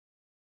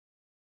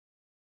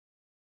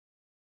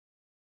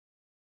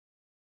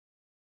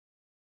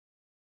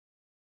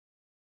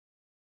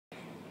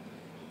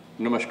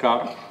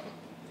Namaskar.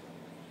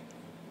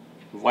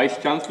 Vice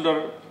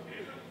Chancellor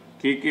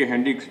K.K.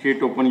 Handiqui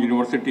State Open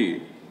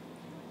University,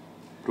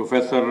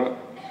 Professor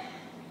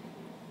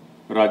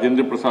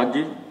Rajendra Prasad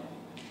ji,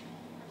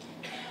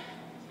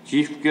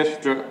 Chief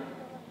Guest,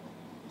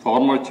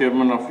 former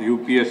Chairman of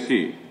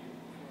UPSC,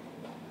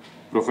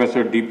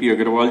 Professor D.P.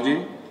 Agarwal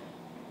ji,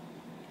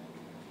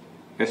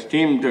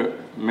 esteemed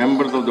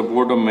members of the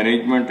Board of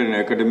Management and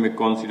Academic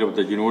Council of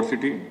the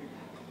University,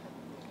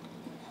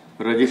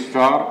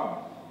 Registrar,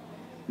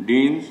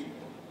 Deans,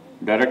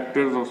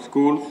 Directors of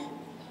schools,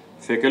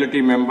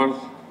 faculty members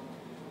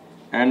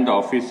and the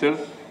officers,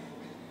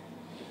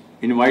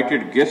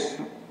 invited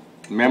guests,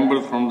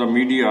 members from the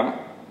media,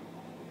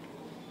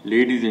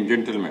 ladies and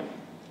gentlemen.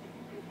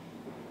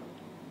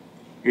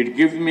 It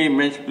gives me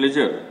immense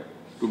pleasure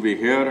to be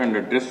here and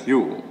address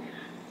you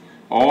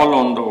all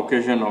on the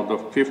occasion of the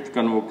 5th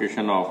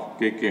Convocation of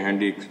K.K.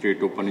 Handiqui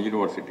State Open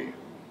University.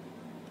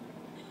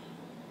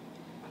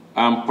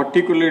 I am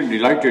particularly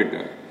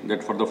delighted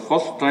that for the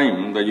first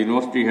time the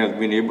university has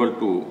been able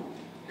to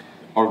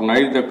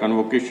organize the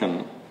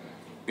convocation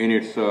in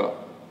its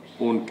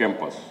own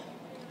campus.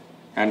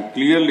 And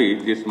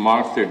clearly this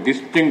marks a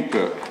distinct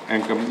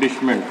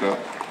accomplishment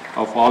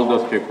of all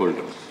the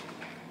stakeholders.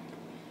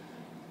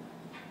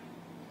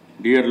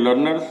 Dear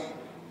learners,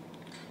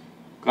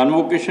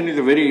 convocation is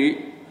a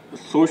very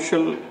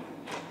social,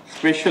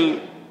 special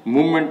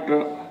moment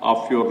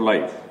of your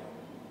life.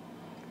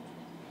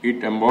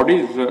 It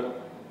embodies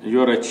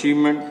your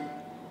achievement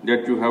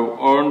that you have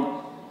earned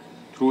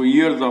through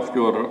years of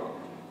your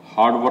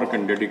hard work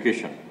and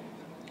dedication.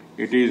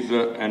 It is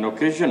an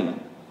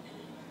occasion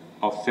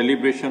of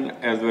celebration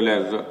as well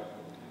as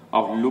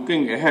of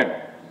looking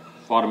ahead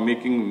for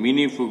making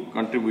meaningful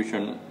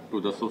contribution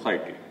to the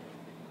society.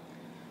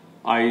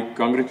 I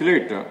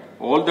congratulate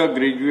all the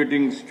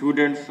graduating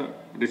students,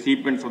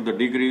 recipients of the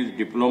degrees,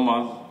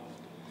 diplomas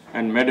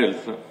and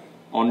medals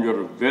on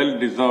your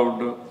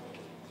well-deserved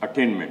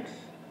attainments.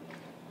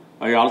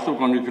 I also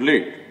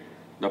congratulate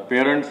the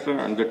parents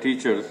and the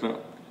teachers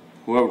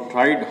who have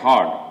tried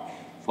hard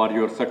for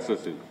your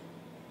successes.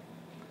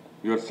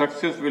 Your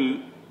success will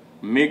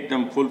make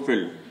them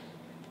fulfilled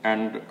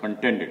and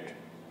contented.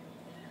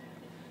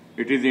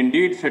 It is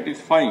indeed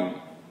satisfying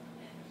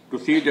to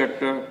see that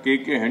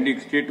K.K.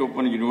 Handiqui State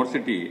Open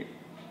University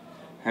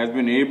has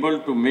been able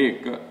to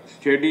make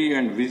steady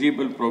and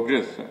visible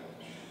progress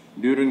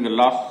during the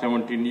last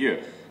 17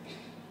 years.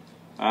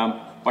 I am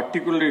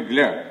particularly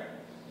glad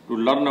to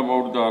learn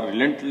about the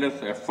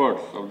relentless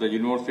efforts of the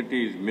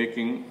university is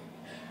making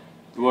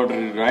toward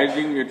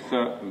realizing its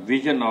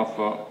vision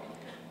of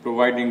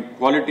providing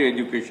quality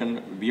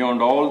education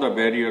beyond all the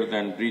barriers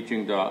and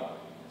reaching the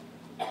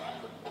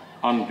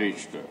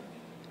unreached.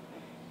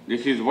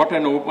 This is what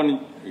an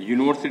open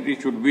university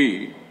should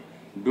be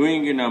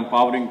doing in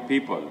empowering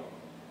people,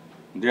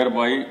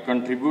 thereby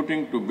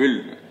contributing to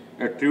build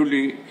a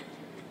truly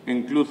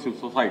inclusive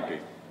society.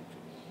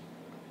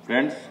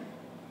 Friends,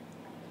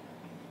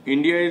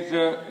 India is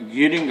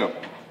gearing up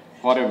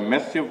for a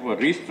massive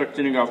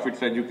restructuring of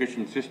its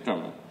education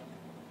system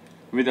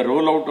with the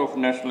rollout of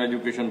National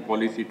Education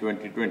Policy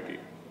 2020.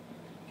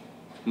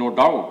 No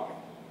doubt,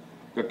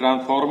 the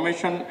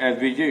transformation as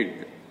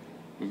envisaged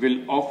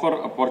will offer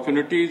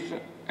opportunities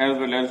as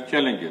well as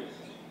challenges.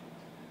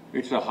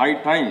 It's a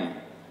high time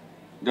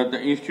that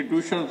the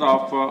institutions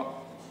of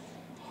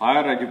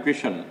higher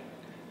education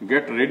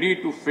get ready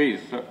to face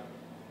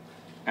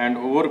and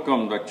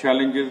overcome the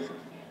challenges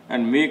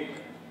and make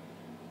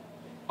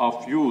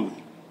of use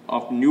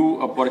of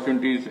new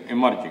opportunities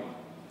emerging.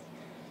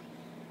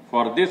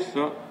 For this,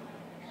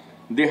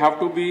 they have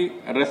to be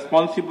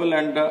responsible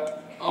and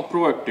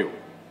proactive.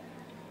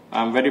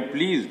 I am very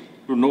pleased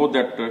to know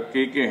that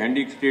K.K.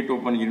 Handiqui State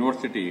Open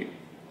University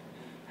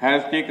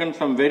has taken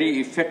some very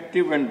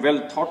effective and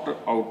well thought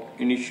out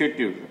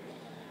initiatives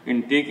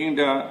in taking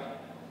the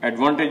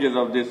advantages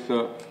of this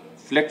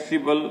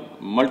flexible,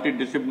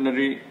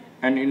 multidisciplinary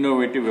and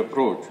innovative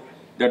approach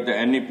that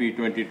the NEP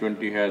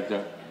 2020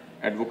 has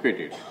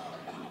advocated.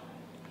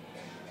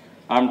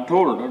 I am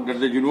told that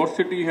the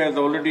university has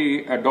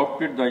already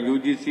adopted the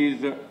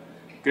UGC's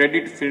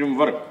credit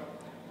framework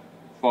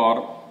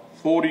for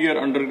 4-year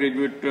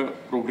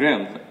undergraduate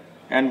programs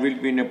and will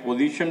be in a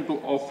position to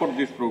offer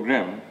this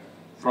program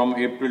from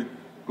April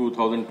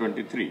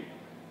 2023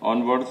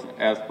 onwards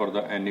as per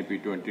the NEP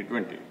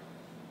 2020.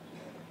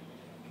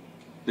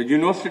 The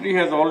university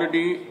has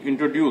already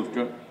introduced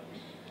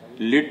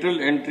lateral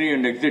entry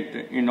and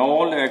exit in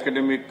all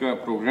academic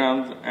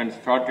programs and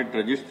started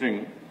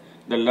registering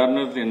the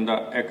learners in the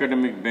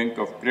academic bank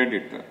of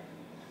credit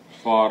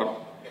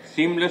for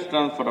seamless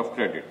transfer of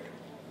credit.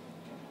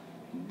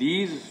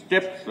 These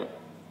steps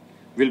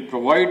will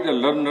provide the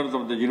learners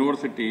of the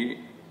university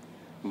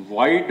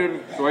wider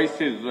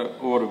choices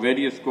over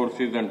various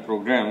courses and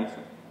programs,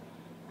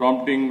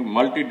 prompting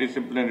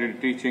multidisciplinary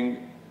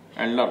teaching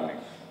and learning.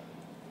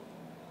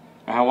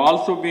 I have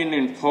also been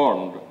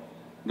informed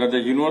that the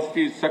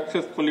university is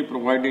successfully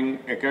providing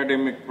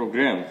academic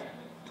programs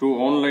through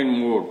online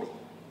mode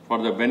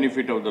for the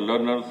benefit of the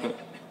learners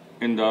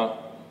in the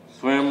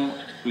SWAYAM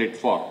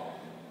platform.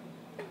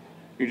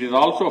 It is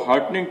also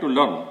heartening to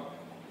learn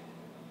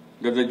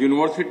that the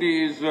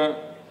university is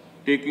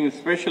taking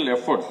special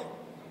efforts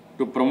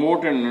to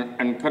promote and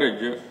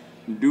encourage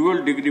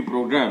dual degree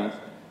programs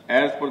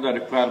as per the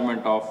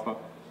requirement of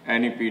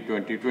NEP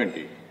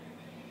 2020.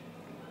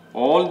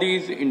 All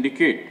these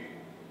indicate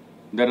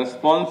the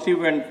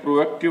responsive and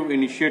proactive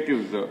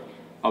initiatives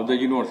of the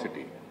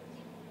university.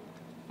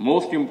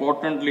 Most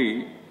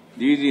importantly,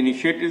 these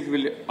initiatives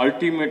will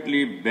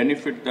ultimately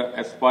benefit the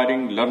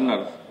aspiring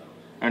learners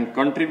and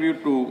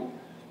contribute to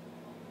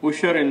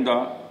usher in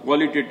the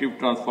qualitative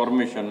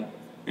transformation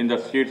in the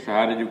state's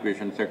higher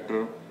education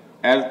sector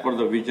as per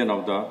the vision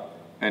of the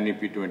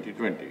NEP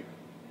 2020.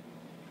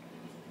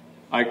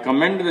 I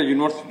commend the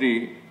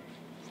university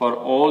for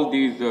all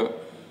these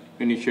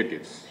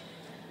initiatives.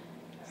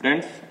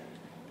 Friends,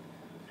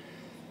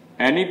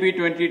 NEP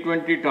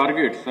 2020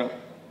 targets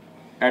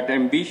at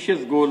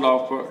ambitious goal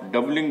of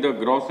doubling the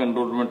gross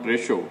enrollment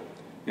ratio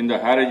in the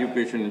higher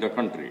education in the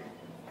country.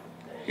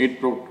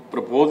 It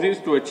proposes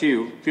to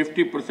achieve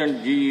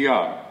 50%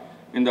 GER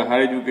in the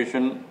higher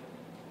education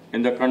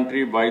in the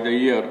country by the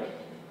year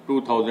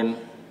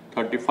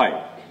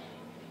 2035.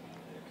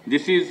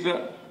 This is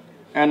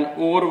an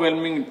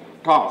overwhelming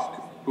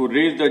task to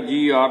raise the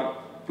GER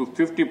to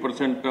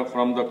 50%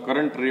 from the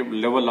current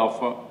level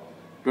of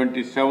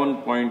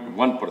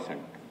 27.1%.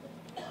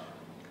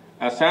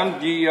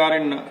 Assam's GER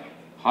in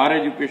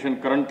higher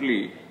education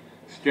currently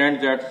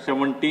stands at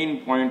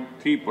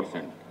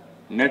 17.3%.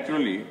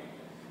 Naturally,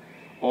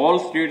 all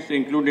states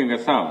including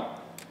Assam,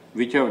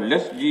 which have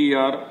less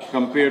GER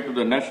compared to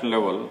the national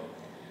level,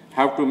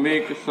 have to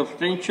make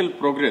substantial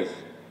progress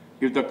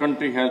if the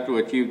country has to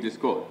achieve this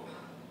goal.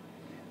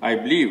 I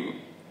believe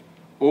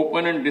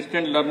open and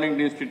distant learning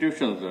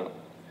institutions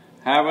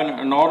have an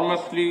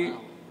enormously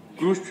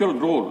crucial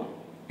role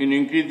in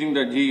increasing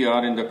the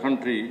GER in the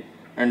country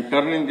and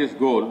turning this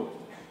goal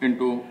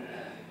into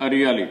a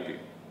reality.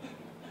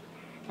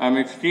 I am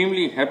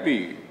extremely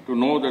happy to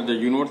know that the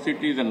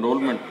university's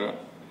enrollment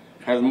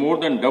has more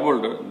than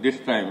doubled this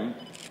time,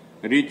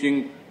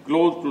 reaching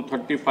close to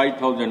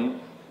 35,000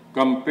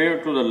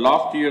 compared to the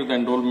last year's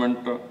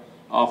enrollment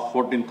of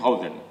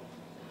 14,000.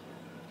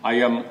 I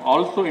am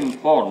also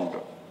informed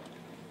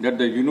that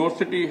the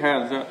university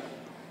has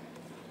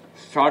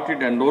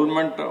started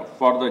enrollment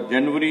for the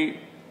January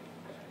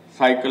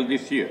cycle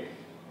this year.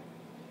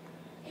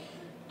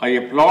 I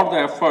applaud the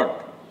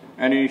effort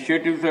and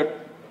initiatives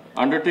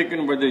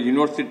undertaken by the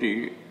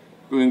university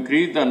to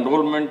increase the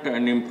enrollment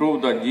and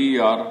improve the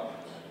GER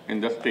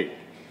in the state.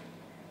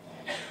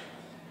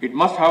 It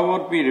must,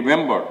 however, be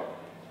remembered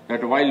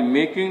that while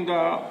making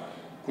the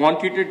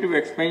quantitative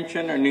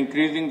expansion and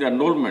increasing the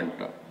enrollment,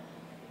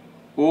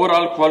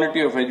 overall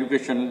quality of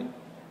education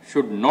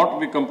should not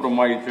be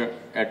compromised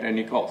at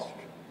any cost.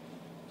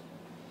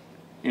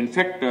 In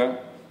fact,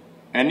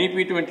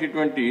 NEP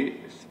 2020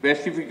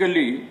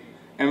 specifically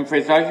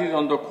emphasizes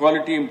on the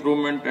quality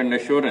improvement and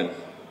assurance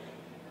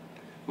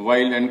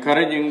while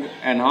encouraging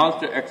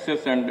enhanced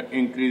access and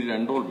increased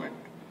enrollment.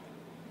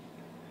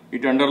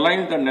 It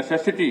underlines the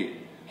necessity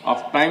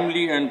of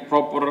timely and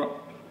proper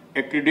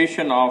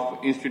accreditation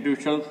of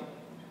institutions,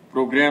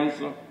 programs,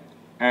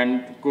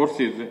 and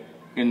courses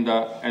in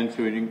the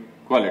ensuing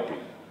quality.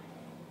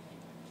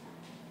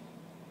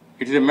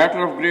 It is a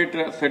matter of great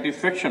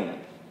satisfaction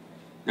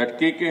that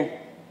KK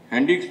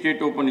Handiqui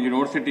State Open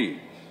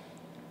University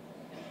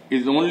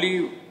is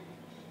only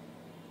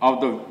of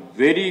the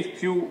very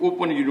few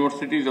open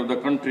universities of the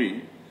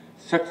country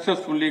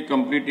successfully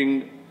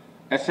completing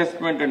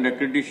assessment and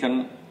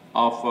accreditation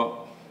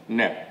of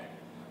NEP.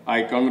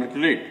 I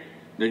congratulate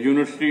the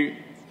university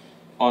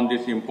on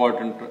this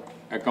important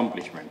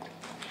accomplishment.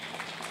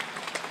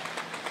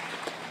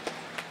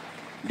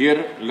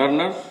 Dear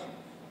learners,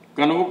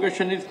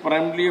 Convocation is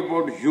primarily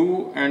about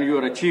you and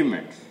your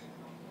achievements.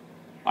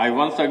 I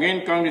once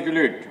again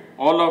congratulate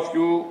all of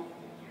you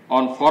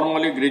on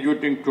formally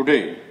graduating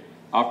today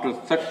after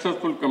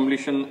successful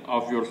completion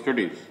of your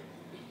studies.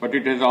 But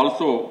it has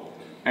also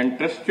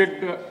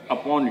entrusted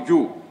upon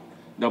you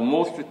the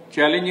most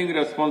challenging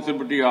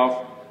responsibility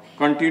of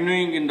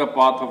continuing in the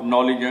path of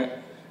knowledge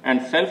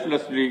and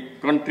selflessly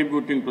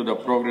contributing to the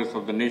progress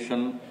of the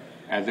nation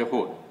as a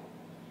whole.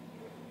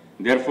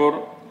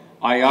 Therefore,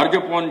 I urge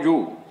upon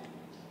you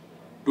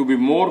to be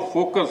more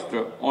focused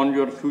on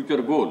your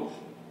future goals,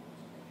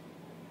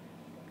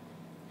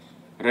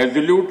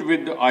 resolute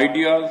with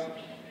ideas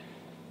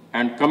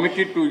and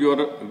committed to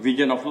your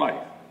vision of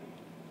life.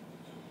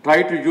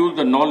 Try to use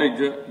the knowledge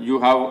you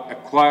have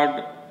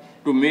acquired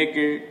to make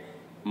a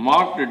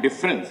marked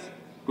difference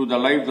to the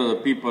lives of the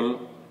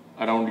people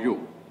around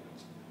you.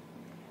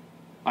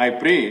 I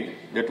pray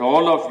that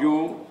all of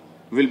you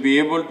will be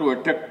able to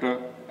attract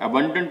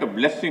abundant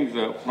blessings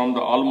from the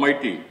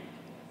Almighty,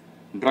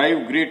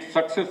 drive great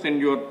success in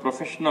your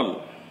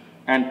professional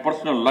and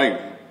personal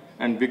lives,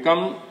 and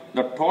become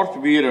the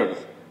torch bearers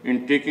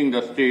in taking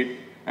the state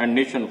and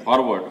nation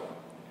forward,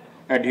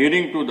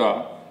 adhering to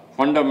the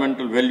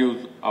fundamental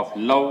values of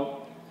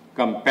love,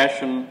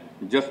 compassion,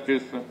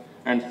 justice,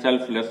 and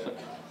selfless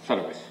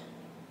service.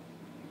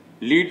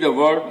 Lead the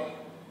world,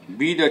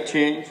 be the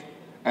change,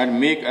 and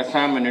make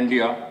Assam and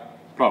India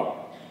proud.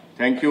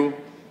 Thank you.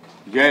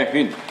 Jai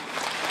Hind.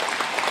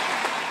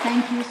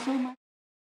 Thank you so much.